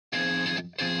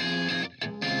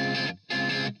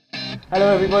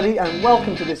Hello everybody and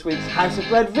welcome to this week's House of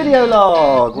Bread video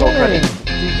log. Roll credits.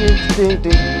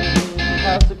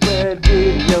 House of Bread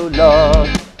video log.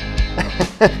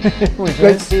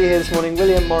 Great to see you here this morning.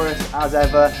 William Morris as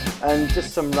ever, and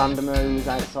just some randomos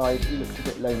outside. He looked a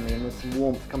bit lonely and there's some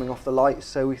warmth coming off the lights,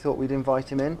 so we thought we'd invite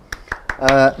him in.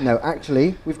 No,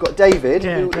 actually, we've got David,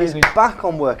 who is back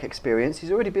on Work Experience.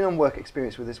 He's already been on Work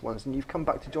Experience with us once, and you've come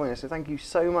back to join us, so thank you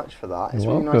so much for that. It's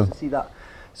really nice to see that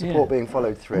support being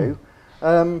followed through.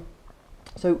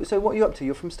 So what are you up to?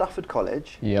 You're from Stafford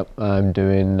College? Yep, I'm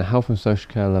doing Health and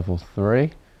Social Care Level 3,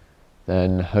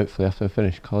 then hopefully after I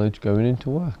finish college going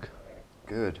into work.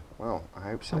 Good, well I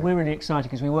hope so. So we're really excited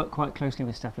because we work quite closely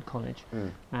with Stafford College,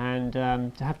 and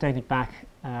to have David back,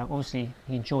 obviously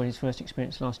he enjoyed his first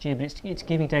experience last year, but it's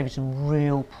giving David some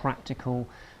real practical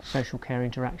social care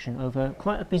interaction over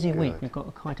quite a busy week. We've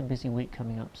got quite a busy week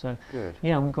coming up, so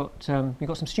yeah, we've got some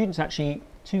students, actually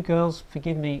 2 girls,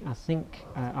 forgive me, I think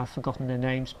I've forgotten their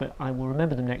names, but I will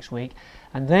remember them next week,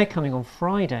 and they're coming on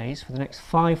Fridays for the next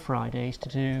 5 Fridays to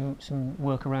do some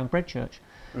work around Bread Church.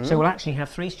 So we'll actually have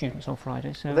 3 students on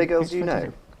Friday. So are they girls you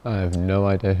know? I have no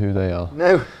idea who they are.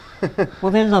 No.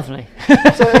 Well, they're lovely.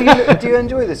 So do you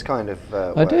enjoy this kind of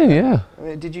work? I do, yeah. I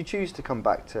mean, did you choose to come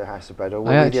back to House of Bread, or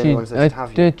were we the only ones that have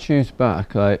you? I did choose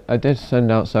back. I did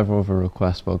send out several other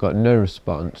requests, but I got no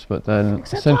response. But then I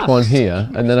sent one here,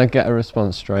 and then I get a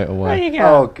response straight away. There you go.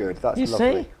 Oh, good. That's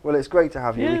lovely. See? Well, it's great to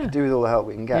have you. We can do with all the help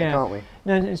we can get, can't we?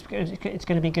 No, it's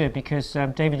going to be good because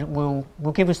David will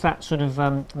give us that sort of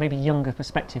maybe younger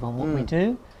perspective on what we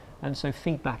do, and so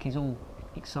feedback is all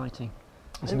exciting.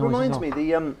 It reminds me,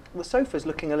 the sofa's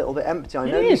looking a little bit empty. I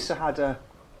know Lisa had a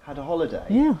holiday.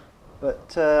 Yeah.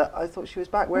 But I thought she was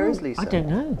back. Where is Lisa? I don't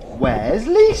know. Where's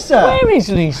Lisa? Where is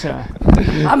Lisa?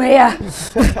 I'm here.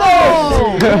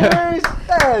 Oh,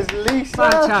 there's Lisa.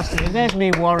 Fantastic. And there's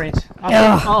me worried.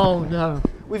 Oh no.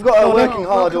 We've got her working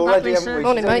hard already, haven't we?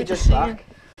 Morning, mate. Just back.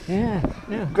 Yeah.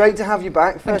 Great to have you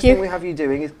back. First thing we have you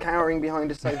doing is cowering behind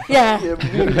a sofa.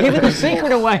 Giving the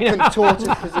secret away now. Contorted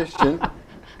position.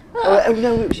 Oh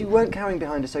no, you weren't carrying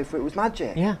behind a sofa, it was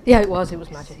magic. Yeah, it was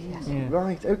magic, yes. Yeah.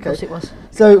 Right, okay. Of course it was.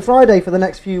 So Friday for the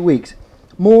next few weeks,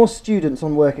 more students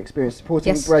on Work Experience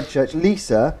supporting Bread Church.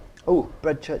 Lisa,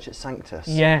 Bread Church at Sanctus.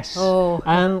 Yes. Oh.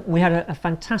 We had a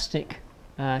fantastic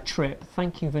trip.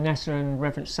 Thank you, Vanessa and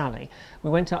Reverend Sally. We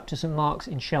went up to St Mark's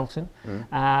in Shelton.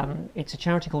 It's a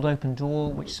charity called Open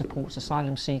Door, which supports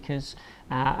asylum seekers.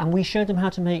 And we showed them how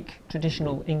to make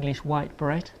traditional English white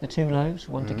bread, the 2 loaves,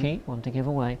 one to keep, one to give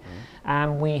away.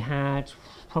 And we had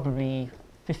probably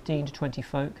 15 to 20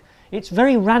 folk. It's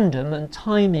very random, and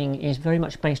timing is very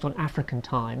much based on African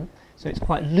time. So it's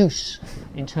quite loose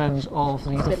in terms of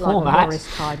the format. Like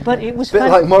Morris time, but it was a bit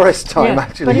like Morris time,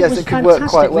 actually. Yes, it could work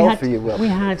quite well for you, Will. We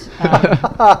had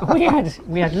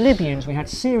Libyans, we had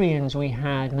Syrians, we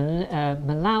had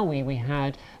Malawi, we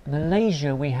had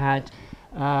Malaysia, we had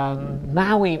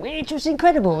Maui. It was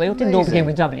incredible. They didn't all begin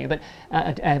with W, but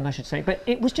I should say. But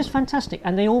it was just fantastic,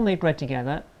 and they all made bread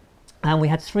together. And we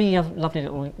had 3 lovely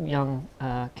little young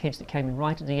kids that came in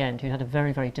right at the end who had a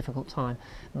very, very difficult time.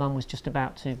 Mum was just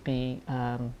about to be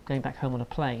going back home on a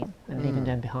plane and leaving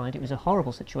them behind. It was a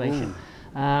horrible situation.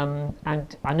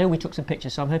 And I know we took some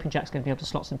pictures, so I'm hoping Jack's going to be able to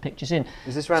slot some pictures in.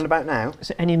 Is this round about now?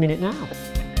 So any minute now.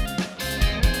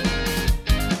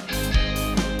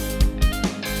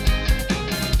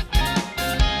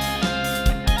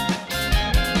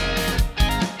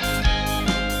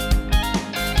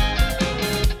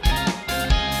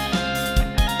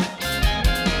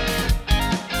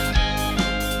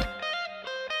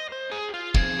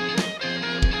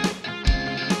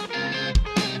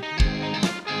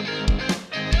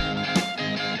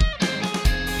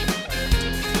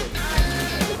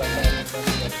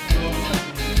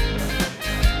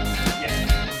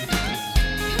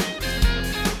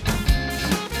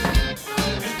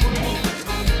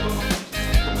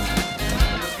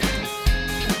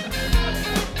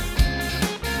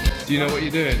 Do you know what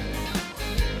you're doing?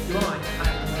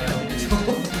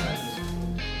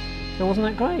 So wasn't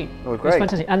that great? Oh, great. It was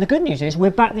fantastic. And the good news is we're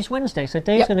back this Wednesday, so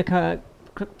Dave's going to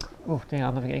oh dear,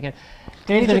 I'm having it again.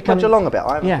 Dave's going to come along a bit.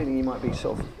 I have a feeling you might be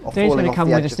sort of Dave's going to come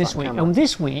with us this week. And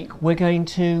this week we're going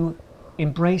to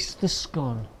embrace the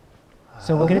scone.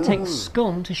 So we're going to take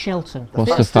scone to Shelton.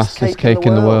 What's the fastest cake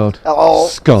in the world?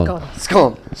 Scone.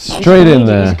 Scone. Straight in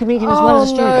there. He's a comedian as well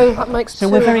as a student. No, that makes so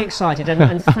we're very excited,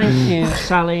 and thank you,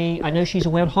 Sally. I know she's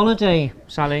away on holiday,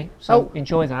 Sally, so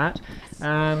enjoy that.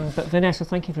 But Vanessa,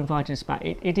 thank you for inviting us back.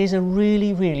 It is a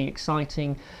really, really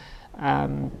exciting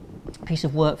piece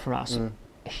of work for us.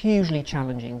 hugely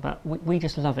challenging, but we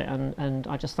just love it, and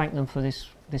I just thank them for this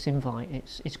invite.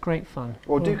 It's great fun.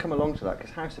 Well, do come along to that,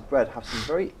 because House of Bread have some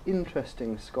very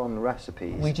interesting scone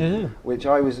recipes. We do. Which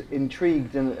I was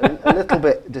intrigued and a little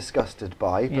bit disgusted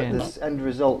by, but Yeah. the end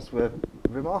results were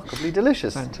remarkably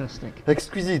delicious. Fantastic.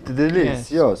 Exquisite,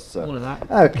 delicious. Yes, all of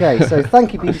that. Okay, so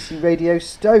thank you, BBC Radio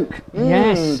Stoke.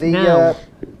 Yes, The now-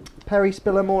 Perry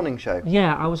Spiller Morning Show.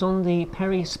 Yeah, I was on the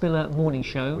Perry Spiller Morning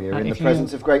Show. We are in the if you-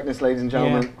 presence of greatness, ladies and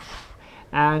gentlemen.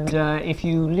 Yeah. And if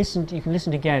you listened, you can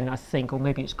listen again, I think, or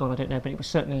maybe it's gone, I don't know, but it was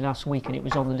certainly last week and it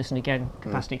was on the listen again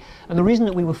capacity. And the reason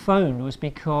that we were phoned was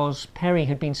because Perry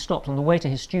had been stopped on the way to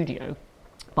his studio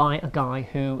by a guy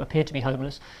who appeared to be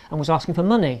homeless and was asking for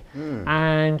money.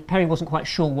 And Perry wasn't quite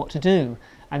sure what to do.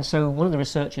 And so one of the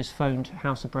researchers phoned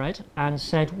House of Bread and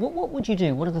said, what would you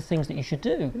do? What are the things that you should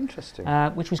do? Interesting.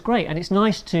 Which was great. And it's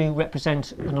nice to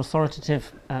represent an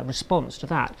authoritative response to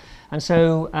that. And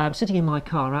so sitting in my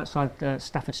car outside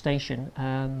Stafford Station,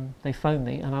 they phoned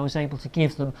me and I was able to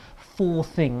give them 4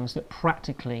 things that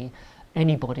practically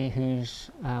anybody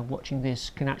who's watching this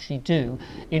can actually do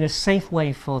in a safe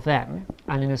way for them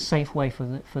and in a safe way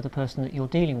for the person that you're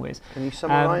dealing with. Can you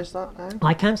summarise that now?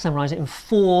 I can summarise it in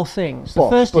 4 things. Bosh, The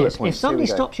first bullet is, points, if somebody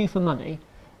here we go. stops you for money,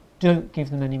 don't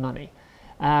give them any money.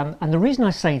 And the reason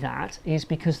I say that is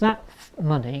because that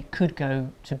money could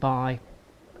go to buy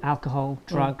alcohol,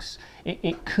 drugs.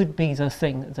 It could be the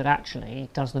thing that actually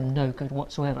does them no good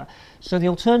whatsoever. So the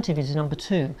alternative is number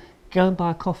 2. Go and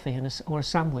buy a coffee or a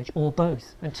sandwich or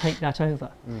both and take that over.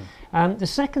 The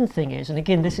second thing is, and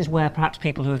again this is where perhaps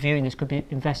people who are viewing this could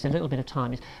invest a little bit of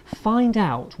time, is find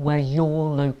out where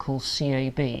your local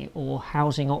CAB or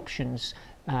housing options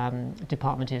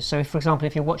department is. So if, for example,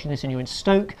 if you're watching this and you're in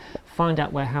Stoke, find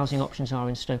out where housing options are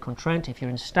in Stoke-on-Trent. If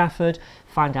you're in Stafford,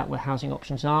 find out where housing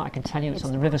options are. I can tell you it's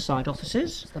on the Riverside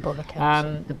offices. The Borough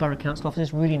Council. The Borough Council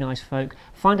offices, really nice folk.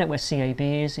 Find out where CAB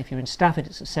is. If you're in Stafford,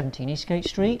 it's at 17 Eastgate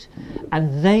Street,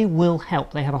 and they will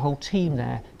help. They have a whole team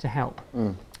there to help.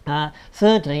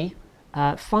 Thirdly,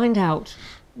 find out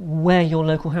where your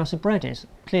local House of Bread is.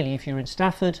 Clearly, if you're in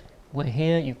Stafford, we're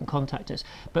here, you can contact us.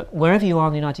 But wherever you are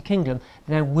in the United Kingdom,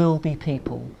 there will be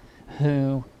people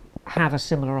who have a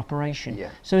similar operation. Yeah.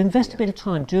 So invest a bit of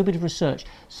time, do a bit of research.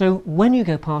 So when you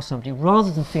go past somebody, rather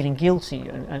than feeling guilty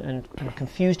and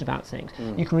confused about things,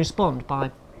 you can respond by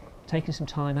taking some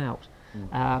time out.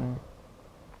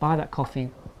 Buy that coffee,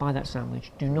 buy that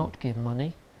sandwich, do not give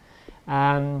money.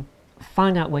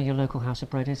 Find out where your local House of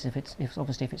Bread is, if it's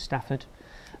Stafford.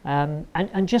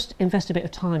 And just invest a bit of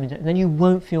time in it, and then you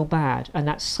won't feel bad, and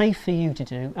that's safe for you to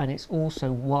do, and it's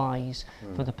also wise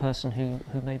for the person who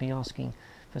may be asking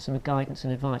for some guidance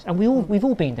and advice. And we've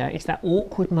all been there. It's that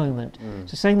awkward moment.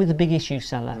 It's the same with the big issue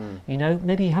seller. You know,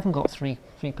 maybe you haven't got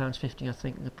 £3.50, I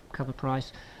think, the cover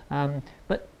price,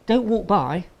 but don't walk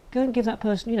by. Go and give that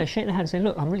person, shake their hand and say,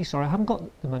 look, I'm really sorry, I haven't got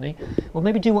the money. Or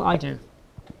maybe do what I do.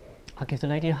 I'll give the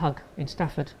lady a hug in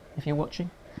Stafford, if you're watching.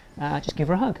 Just give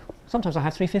her a hug. Sometimes I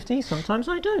have 350, sometimes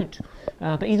I don't.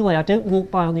 But either way, I don't walk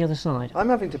by on the other side. I'm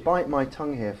having to bite my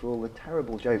tongue here for all the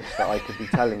terrible jokes that I could be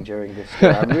telling during this show.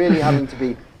 I'm really having to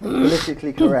be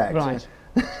politically correct. Right.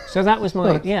 So that was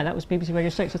that was BBC Radio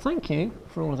Stoke. So thank you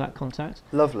for all of that contact.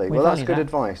 Lovely. We Well, that's value good that.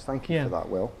 advice. Thank you Yeah. for that,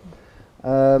 Will.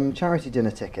 Charity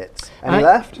dinner tickets. Any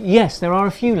left? Yes, there are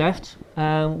a few left.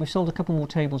 We've sold a couple more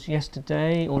tables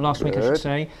yesterday, or last week I Good. should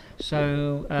say.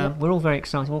 So we're all very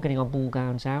excited. We're all getting our ball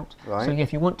gowns out. Right. So yeah,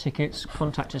 if you want tickets,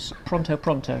 contact us pronto.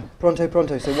 Pronto.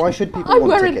 So why should people I'm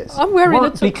want wearing, tickets? I'm wearing a Well,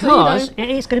 tuxedo. because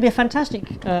it's going to be a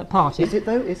fantastic party. Is it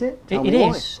though? Is it? Tell It me why.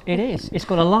 is. It is. It's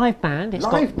got a live band. It's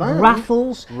Live got band?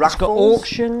 raffles. It's got Raffles?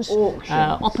 auctions.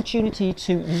 Opportunity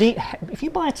to if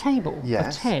you buy a table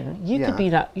Yes. of 10, you Yeah. could be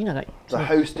that. That The sort of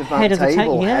host of head that the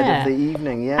table, head yeah. of the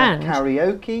evening, yeah. And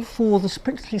Karaoke. for the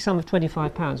princely sum of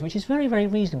 £25, which is very, very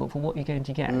reasonable for what you're going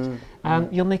to get.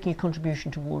 You're making a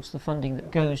contribution towards the funding that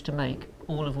goes to make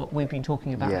all of what we've been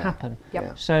talking about Yeah. happen. Yep.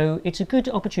 Yeah. So it's a good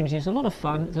opportunity. It's a lot of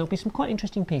fun. There'll be some quite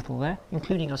interesting people there,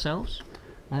 including ourselves.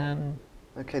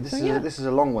 Okay, this So, is yeah. this is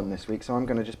a long one this week, so I'm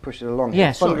going to just push it along.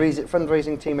 Yeah, sorry.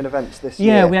 Fundraising team and events this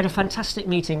Yeah, year. we had a fantastic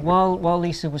meeting while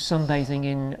Lisa was sunbathing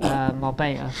in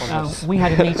Marbella. We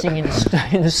had a meeting in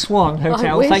the Swan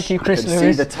Hotel. wish. Thank you, I Chris can see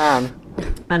Lewis. the tan.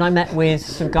 And I met with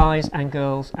some guys and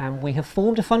girls, and we have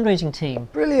formed a fundraising team.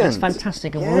 Brilliant. It's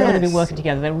fantastic, and we're going to be Yes. working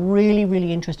together. They're a really,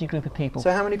 really interesting group of people.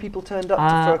 So how many people turned up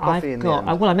for a coffee in the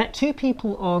end? Well, I met 2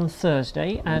 people on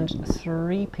Thursday and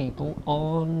 3 people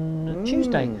on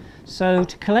Tuesday. So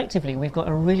collectively, we've got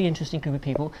a really interesting group of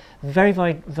people, very,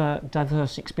 very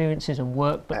diverse experiences and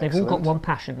work, but they've all got Excellent. one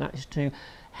passion, that is to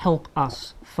help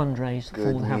us fundraise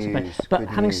for the House of Prayer. news, But good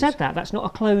having news. said that, that's not a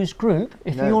closed group.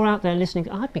 If No. you're out there listening,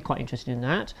 I'd be quite interested in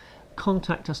that.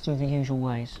 Contact us through the usual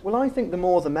ways. Well, I think the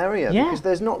more the merrier, Yeah. because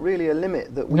there's not really a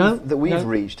limit that No, we've no.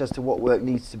 reached as to what work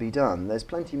needs to be done. There's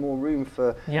plenty more room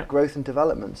for Yep. growth and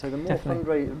development. So the more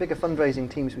Definitely. the bigger fundraising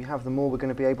teams we have, the more we're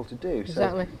going to be able to do.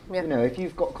 Exactly. So, Yeah. you know, if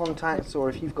you've got contacts or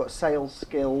if you've got sales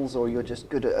skills or you're just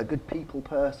a good people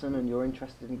person and you're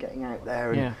interested in getting out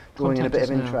there and Yeah, drawing in a bit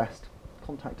contact of us now. interest,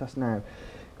 contact us now.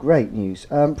 Great news.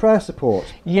 Prayer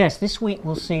support. Yes, this week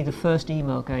we'll see the first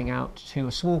email going out to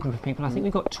a small group of people. I think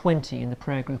we've got 20 in the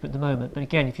prayer group at the moment. But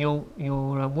again, if you're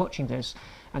watching this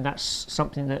and that's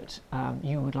something that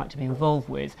you would like to be involved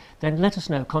with, then let us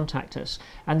know, contact us.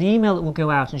 And the email that will go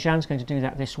out, and Jean's going to do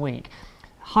that this week,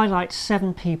 highlight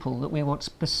 7 people that we want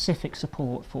specific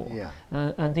support for. Yeah.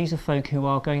 And these are folk who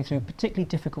are going through particularly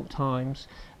difficult times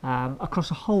across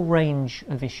a whole range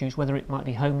of issues, whether it might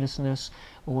be homelessness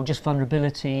or just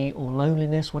vulnerability or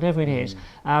loneliness, whatever it is.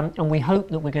 And we hope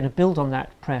that we're going to build on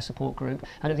that prayer support group.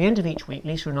 And at the end of each week,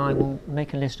 Lisa and I will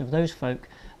make a list of those folk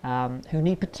who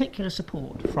need particular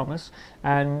support from us.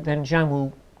 And then Jean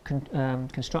will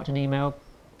construct an email.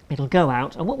 It'll go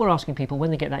out, and what we're asking people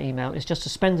when they get that email is just to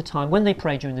spend the time, when they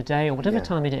pray during the day or whatever Yeah.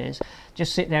 time it is,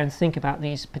 just sit there and think about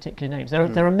these particular names.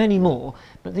 There are many more,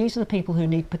 but these are the people who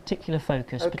need particular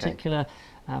focus, Okay. particular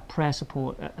prayer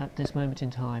support at this moment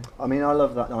in time. I mean, I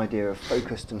love that idea of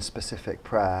focused and specific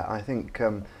prayer. I think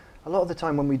a lot of the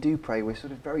time when we do pray, we're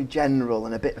sort of very general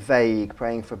and a bit vague,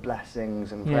 praying for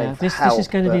blessings and praying Yeah, for this help. is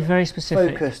going to be but very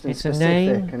specific. Focused and It's a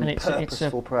specific name and it's a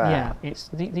purposeful prayer. Yeah,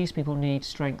 these people need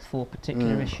strength for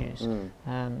particular issues.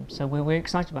 So we're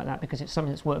excited about that because it's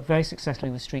something that's worked very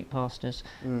successfully with street pastors.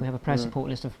 We have a prayer support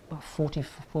list of about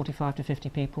 45 to 50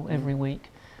 people every week.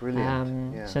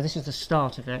 Brilliant. Yeah. So this is the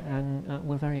start of it, and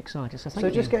we're very excited. So thank So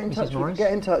you, just get in Mrs. touch. Morris.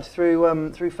 Get in touch through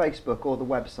Facebook or the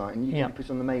website, and you Yeah. can put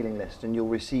on the mailing list, and you'll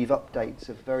receive updates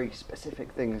of very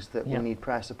specific things that Yeah. we need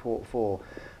prayer support for.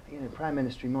 You know, prayer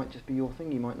ministry might just be your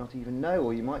thing. You might not even know,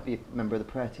 or you might be a member of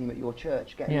the prayer team at your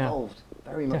church. Get Yeah. involved.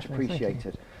 Very much Definitely, thank you.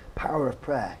 appreciated. Power of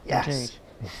prayer. Yes,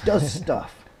 Indeed. does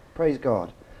stuff. Praise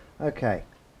God. Okay.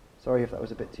 Sorry if that was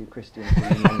a bit too Christian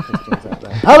for you non-Christians out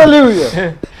there.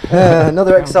 Hallelujah!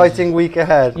 Another exciting week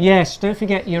ahead. Yes, don't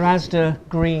forget your Asda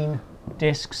green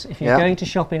discs. If you're Yeah. going to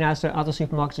shop in Asda, other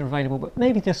supermarkets are available, but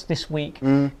maybe just this week,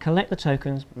 collect the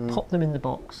tokens, pop them in the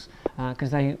box,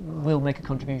 because they will make a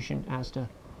contribution, Asda.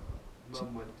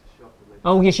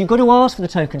 Oh yes, you've got to ask for the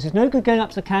tokens. It's no good going up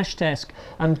to the cash desk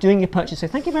and doing your purchase, say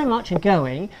thank you very much and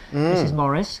going, Mrs.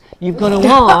 Morris. You've got to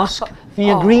ask for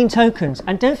your green tokens.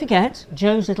 And don't forget,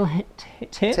 Joe's little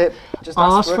tip, Just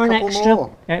ask for a an couple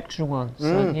extra more. one.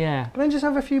 So, yeah. Can I just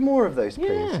have a few more of those,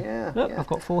 please? Yeah. Look, I've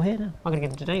got 4 here now. I'm going to give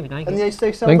them to David. And they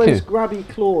sell Thank those you. grabby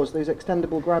claws, those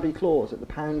extendable grabby claws at the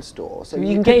pound store. So You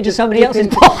can could get into just somebody dip else's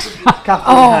into box.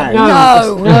 Catherine's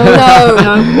house.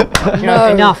 No. No,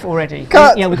 enough already.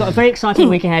 Cut. Yeah, we've got a very exciting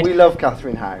week ahead. We love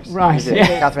Catherine House. Right, We do.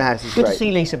 yeah. Catherine House is Good great. to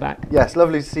see Lisa back. Yes,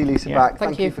 lovely to see Lisa Yeah. back.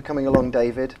 Thank you you. for coming along,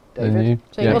 David. And David? you?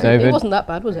 So Yeah, it David. wasn't that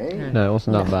bad, was it? Hey. No, it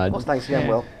wasn't that bad. Well, thanks again, Yeah.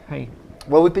 Will. Hey.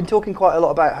 Well, we've been talking quite a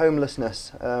lot about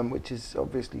homelessness, which is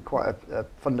obviously quite a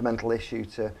fundamental issue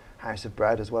to House of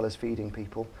Bread as well as feeding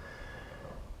people.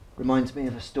 Reminds me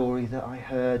of a story that I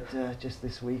heard just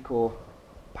this week, or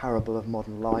parable of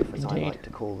modern life, as I Indeed. like to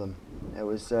call them. There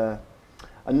was a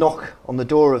knock on the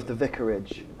door of the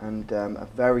vicarage, and a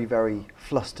very, very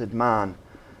flustered man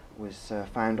was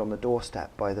found on the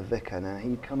doorstep by the vicar. And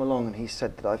he'd come along and he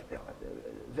said that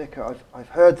Vicar, I've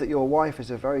heard that your wife is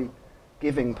a very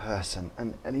giving person,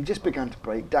 and he just began to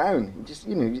break down. He just,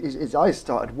 his eyes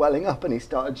started welling up and he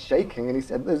started shaking, and he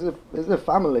said, "There's a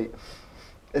family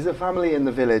in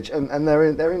the village, and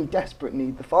they're in desperate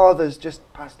need. The father's just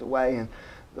passed away, and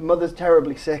the mother's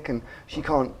terribly sick, and she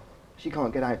can't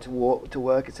get out to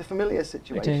work. It's a familiar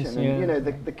situation, It is, yeah.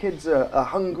 and the kids are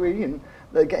hungry and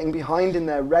they're getting behind in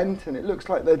their rent, and it looks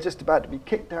like they're just about to be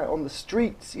kicked out on the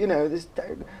streets. Is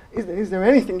there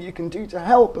anything you can do to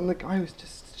help?" And the guy was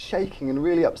just shaking and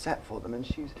really upset for them. And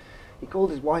he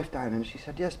called his wife down, and she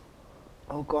said, "Yes,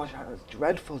 oh gosh, that's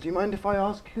dreadful. Do you mind if I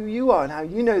ask who you are and how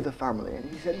you know the family?" And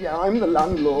he said, "Yeah, I'm the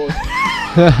landlord."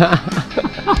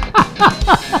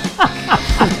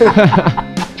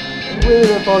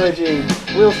 With an apology,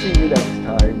 we'll see you next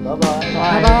time. Bye-bye.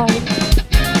 Bye-bye.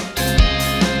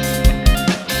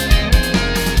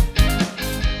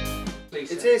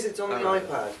 It's on the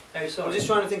iPad. Oh, sorry. I'm just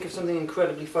trying to think of something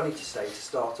incredibly funny to say to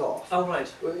start off. Oh,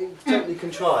 right. Well, it's totally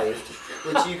contrived,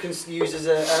 which you can use as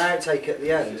an outtake at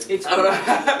the end. It's I'll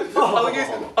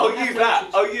use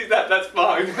that. That's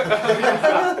fine.